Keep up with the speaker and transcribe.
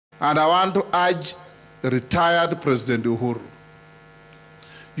And I want to urge retired President Uhuru.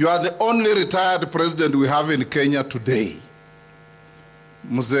 You are the only retired president we have in Kenya today.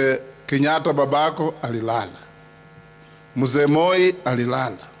 Mzee Kenyatta babako alilala. Mzee Moi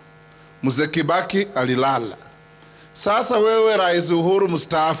alilala. Mzee Kibaki alilala. Sasa wewe Rais Uhuru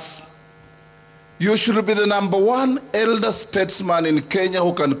mstaafu. You should be the #1 elder statesman in Kenya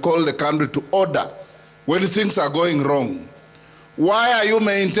who can call the country to order when things are going wrong. Why are you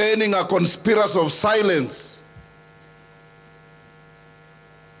maintaining a conspiracy of silence?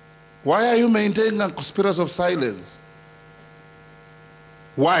 Why are you maintaining a conspiracy of silence?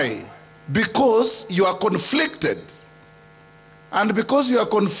 Why? Because you are conflicted. And because you are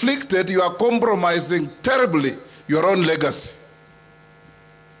conflicted, you are compromising terribly your own legacy.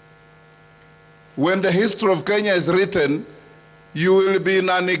 When the history of Kenya is written, you will be in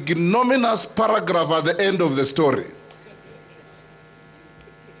an ignominious paragraph at the end of the story.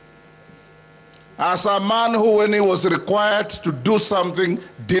 As a man who, when he was required to do something,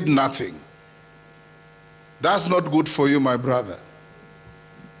 did nothing. That's not good for you, my brother.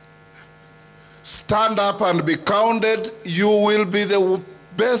 Stand up and be counted. You will be the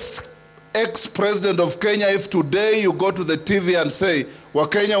best ex-president of Kenya if today you go to the TV and say,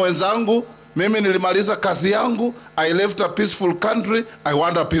 Wakenya wenzangu, mimi nilimaliza kazi yangu, I left a peaceful country, I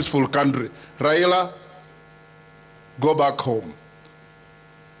want a peaceful country. Raila, go back home.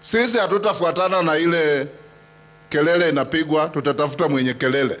 Sisi hatutafuatana na ile kelele inapigwa, tutatafuta mwenye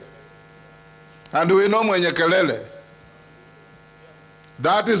kelele. And we know mwenye kelele.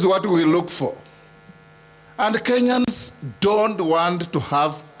 That is what we look for. And Kenyans don't want to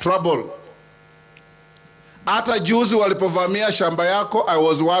have trouble. Hata juzi walipovamia shamba yako, I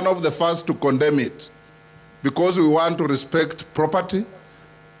was one of the first to condemn it. Because we want to respect property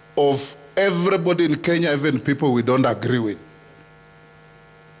of everybody in Kenya, even people we don't agree with.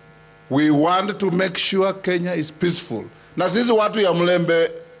 We want to make sure Kenya is peaceful. Na sisi watu ya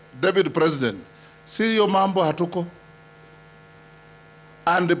Mlembe, Deputy President, si yo mambo hatuko.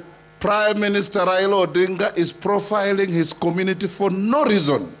 And Prime Minister Raila Odinga is profiling his community for no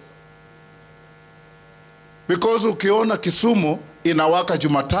reason. Because ukiona Kisumu, inawaka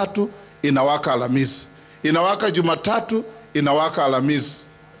Jumatatu, inawaka Alhamisi. Inawaka Jumatatu, inawaka Alhamisi.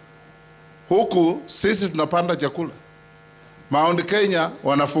 Huku, sisi tunapanda chakula. Mount Kenya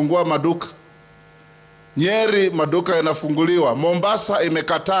wanafungua maduka. Nyeri maduka yanafunguliwa. Mombasa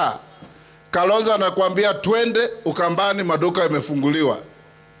imekataa. Kalonzo anakuambia twende, Ukambani maduka imefunguliwa.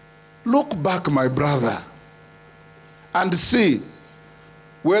 Look back, my brother, and see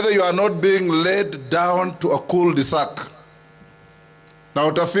whether you are not being led down to a cul-de-sac. Na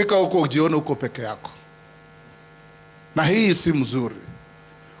utafika huko ujione huko peke yako. Na hii si mzuri.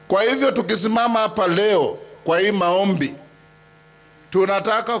 Kwa hivyo tukisimama hapa leo kwa hii maombi,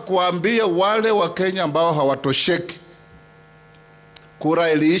 tunataka kuambia wale wa Kenya ambao hawatosheki.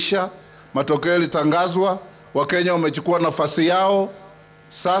 Kura iliisha, matokeo yalitangazwa, Wakenya wamechukua nafasi yao.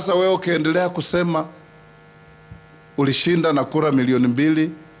 Sasa wewe ukiendelea kusema ulishinda na kura milioni 2,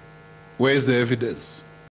 where is the evidence?